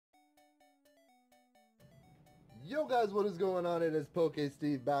Yo guys, what is going on? It is Poke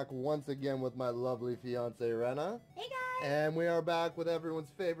Steve back once again with my lovely fiance Rena. Hey guys! And we are back with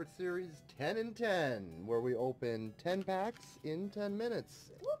everyone's favorite series, 10 in 10, where we open 10 packs in 10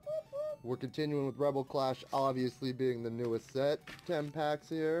 minutes. Whoop, whoop, whoop. We're continuing with Rebel Clash, obviously being the newest set. 10 packs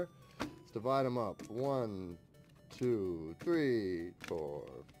here. Let's divide them up. 1, 2, 3, 4,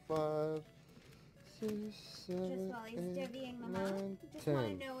 5, 6, 7, Just while he's divvying them up, just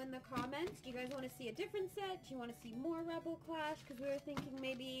want to know in the comments, do you guys want to see a different set? Do you want to see more Rebel Clash? Because we were thinking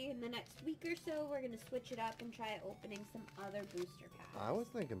maybe in the next week or so we're going to switch it up and try opening some other booster packs. I was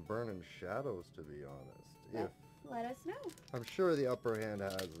thinking Burning Shadows, to be honest. Let us know. I'm sure the upper hand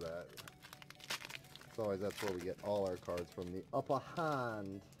has that. As always, that's where we get all our cards from, the upper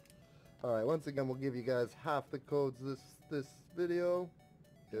hand. Alright, once again, we'll give you guys half the codes this video.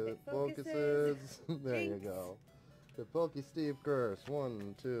 If it focuses. There you go. The Poke Steve curse.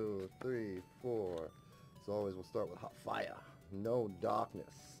 1, 2, 3, 4. As always, we'll start with hot fire. No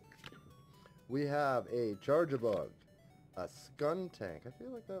darkness. We have a Charger Bug. A Scun Tank. I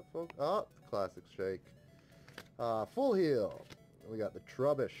feel like that, folks. Oh, classic shake. Full heal. We got the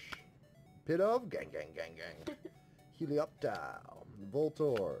Trubbish. Pit of Gang Gang Gang Gang. Helioptile.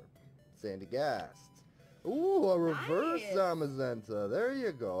 Voltorb. Sandy Gast. Ooh, a reverse Nice. Zamazenta. There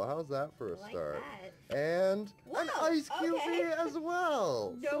you go. How's that for a start? That. And Whoa, an Ice Cube okay. as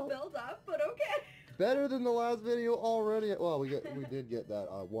well. No build up, but okay. Better than the last video already. Well, we did get that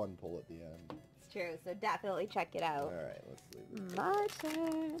one pull at the end. It's true, so definitely check it out. Alright, let's leave it. My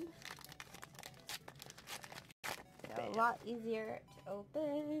turn. So a lot easier to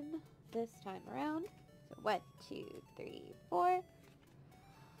open this time around. So 1, 2, 3, 4. Alright,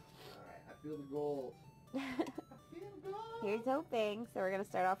 I feel the gold. I feel gold. Here's hoping. So we're going to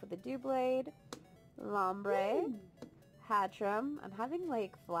start off with the Doublade, Lombre, Hatchram. I'm having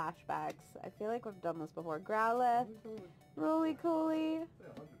like flashbacks. I feel like we've done this before. Growlithe, Roly-Coly,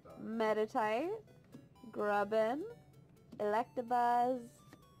 Meditite, Grubbin, Electabuzz.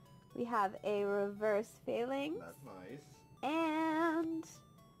 We have a Reverse Phalanx. That's nice. And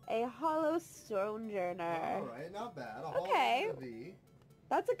a Hollow Sojourner. Alright, not bad. Okay. V.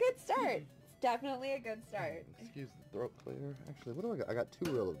 That's a good start. It's definitely a good start. Excuse the throat cleaner. Actually, what do I got? I got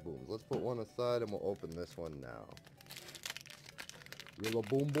 2 Rillabooms. Let's put one aside and we'll open this one now.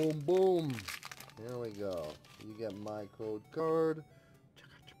 Rillaboom boom boom. There we go. You get my code card.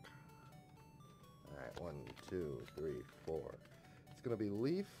 Alright, 1, 2, 3, 4. It's gonna be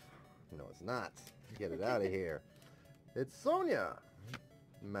Leaf. No, it's not. Get it out of here. It's Sonia.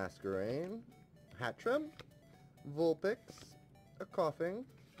 Masquerain. Hatchram. Vulpix. A Coughing.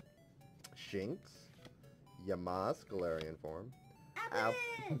 Shinx. Yamask, Galarian form.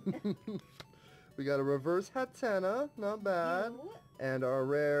 We got a reverse Hatenna, not bad. Ooh. And our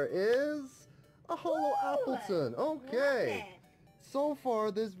rare is a Holo Appleton. Okay. So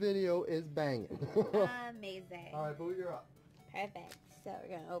far, this video is banging. Amazing. Alright, Boo, you're up. Perfect. So we're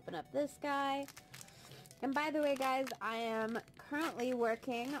going to open up this guy. And by the way, guys, I am currently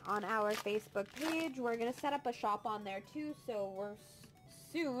working on our Facebook page. We're going to set up a shop on there too, so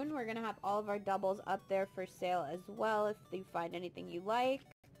soon we're going to have all of our doubles up there for sale as well if you find anything you like.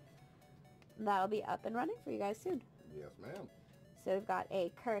 That'll be up and running for you guys soon. Yes, ma'am. So we've got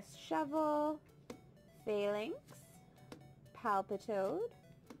a Cursed Shovel, Phalanx, Palpitoad,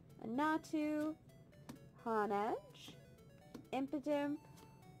 a Natu, Honedge, Impidimp,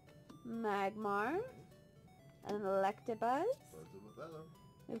 Magmar, an Electabuzz. Birds of a feather.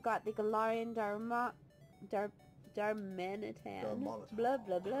 We've got the Galarian Darmanitan. Blah,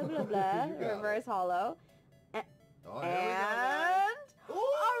 blah, blah, blah, blah. Reverse Hollow. And a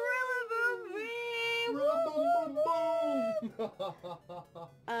Rillaboom.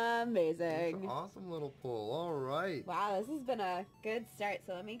 Amazing. Awesome little pull. Alright. Wow, this has been a good start.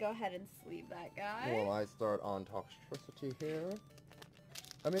 So let me go ahead and sleeve that guy. Well, I start on Toxtricity here.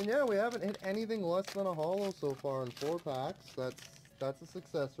 I mean, yeah, we haven't hit anything less than a holo so far in 4 packs. That's a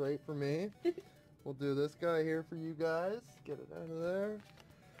success rate for me. We'll do this guy here for you guys. Get it out of there.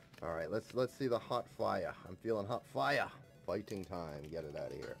 All right, let's see the hot fire. I'm feeling hot fire. Fighting time. Get it out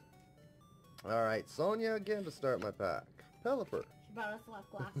of here. All right, Sonia again to start my pack. Pelipper. She brought us luck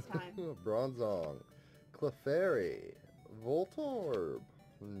last time. Bronzong. Clefairy. Voltorb.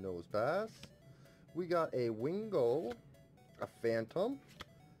 Nosepass. We got a Wingo. A Phantom.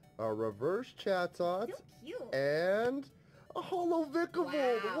 A Reverse Chatot. So cute. And a Holo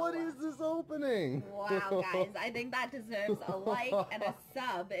Vikavolt. Wow. What is this opening? Wow, guys. I think that deserves a like and a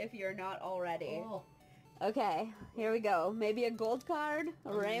sub if you're not already. Oh. Okay, here we go. Maybe a gold card,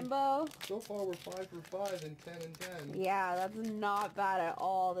 a rainbow. So far we're 5 for 5 in 10 and 10. Yeah, that's not bad at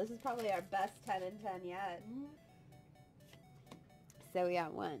all. This is probably our best 10 and 10 yet. So we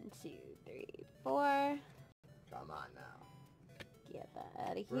got 1, 2, 3, 4. Come on now. Get that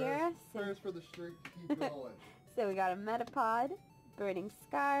out of here. First for the streak. Keep going. So we got a Metapod, Burning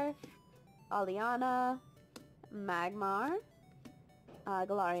Scarf, Oleana, Magmar,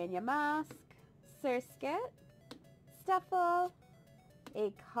 Galarian Yamask, Surskit, Stuffle,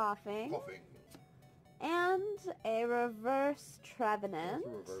 a Coughing, and a Reverse Trevenant.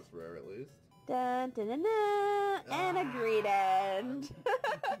 That's a reverse rare at least. Dun, dun, dun, dun, and a Greedent.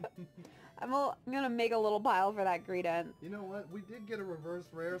 I'm gonna make a little pile for that Greedent. You know what? We did get a reverse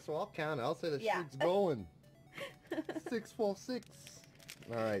rare, so I'll count it. I'll say the Yeah. streak's going. 6 for 6.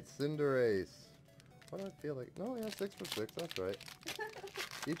 Alright, Cinderace. Why do I feel like... No, yeah, 6 for 6. That's right.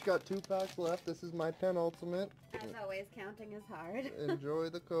 Each got 2 packs left. This is my penultimate. As always, counting is hard. Enjoy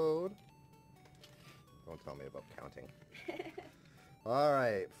the code. Don't tell me about counting.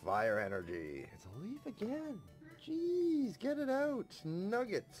 Alright, Fire Energy. It's a leaf again. Jeez, get it out.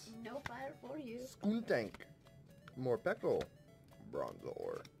 Nuggets. No fire for you. Skuntank. Morpeko.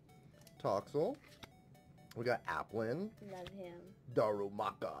 Bronzor. Toxel. We got Applin. Love him.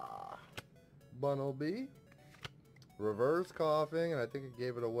 Darumaka. Bunnelby. Reverse Coughing, and I think I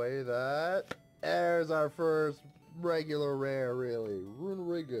gave it away that. There's our first regular rare, really.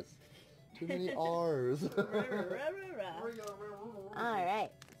 Runerigus. Too many R's.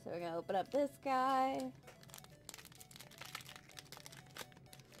 Alright, so we're going to open up this guy.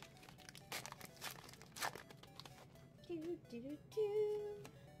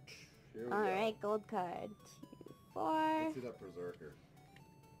 Alright, gold card. 2, 4. Let's see that Berserker.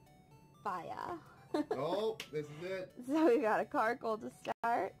 Fire. Oh, this is it. So we got a Carkle to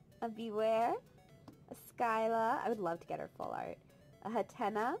start, a Beware, a Skyla, I would love to get her full art, a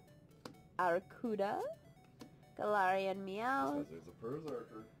Hatena, a Arcuda, Galarian Meow, Says there's a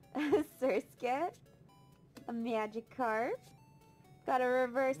Berserker. a Surskit, a Magikarp, got a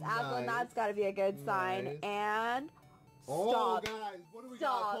reverse Applin, Nice. that's gotta be a good sign, Nice. and Oh, stop, guys, what do we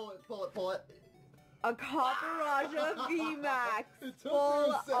Stop. got? Pull it, pull it, pull it. a Copperajah VMAX, It took me a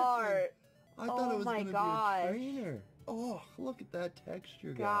full second. art. I thought Oh it was my going to gosh. be a trainer. Oh, look at that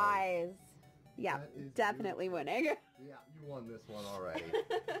texture, guys. Guys. Yeah, That is definitely winning. Yeah, you won this one already.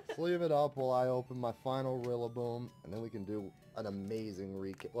 Sleeve it up while I open my final Rillaboom, and then we can do an amazing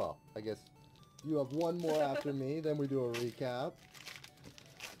recap. Well, I guess you have one more after me, then we do a recap.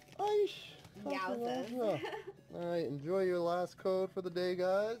 Aish. Yowzas. Alright, enjoy your last code for the day,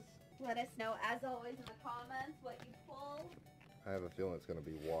 guys. Let us know, as always, in the comments what you pull. I have a feeling it's going to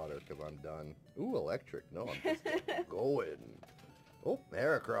be water because I'm done. Ooh, electric. No, I'm just going. Oh,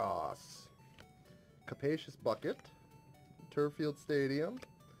 Heracross. Capacious Bucket. Turffield Stadium.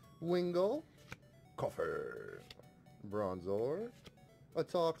 Wingull. Coffer. Bronzor. A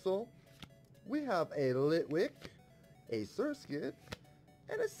Toxel. We have a Litwick. A Surskit.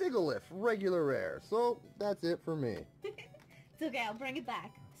 And a Sigilyph. Regular rare. So, that's it for me. It's okay, I'll bring it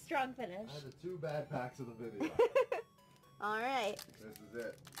back. Strong finish. I had the 2 bad packs of the video. Alright, This is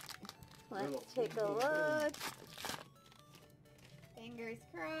it. let's take a look. Fingers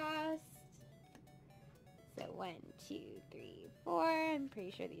crossed. So 1, 2, 3, 4. I'm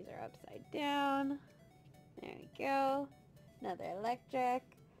pretty sure these are upside down. There we go. Another electric.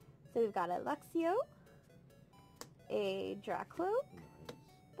 So we've got a Luxio, a Dracloak,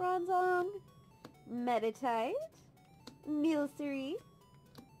 Bronzong, Meditite, Milcery,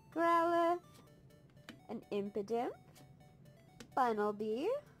 Growlithe, an Impidimp, Bunnelby,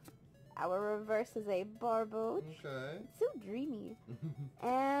 our reverse is a Barboach, Okay. it's so dreamy,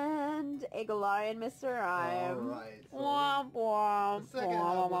 and a Galarian Mr. Rhyme. Alright. So Womp womp. the second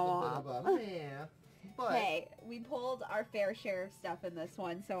half was a bit of a meh, but Hey, we pulled our fair share of stuff in this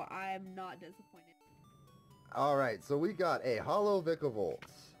one, so I'm not disappointed. alright, so we got a Hollow Vikavolt,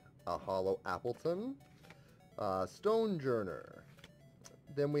 a Hollow Appleton, Stonejourner.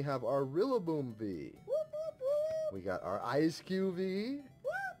 Then we have our Rillaboom V. Whoop, whoop, whoop. We got our Ice Cube V.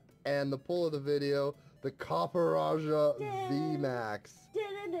 Whoop. And the pull of the video, the Copperajah Dun. VMAX.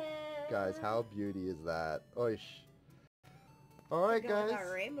 Da-da-da. Guys, how beauty is that? Oish. Alright, Go with guys.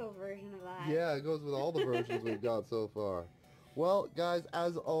 our rainbow version of that. Yeah, it goes with all the versions we've got so far. Well, guys,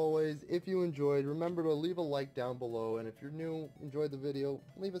 as always, if you enjoyed, remember to leave a like down below. And if you're new, enjoyed the video,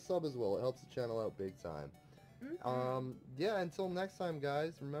 leave a sub as well. It helps the channel out big time. Mhm. Yeah, until next time,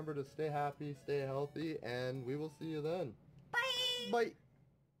 guys, remember to stay happy, stay healthy, and we will see you then. Bye! Bye!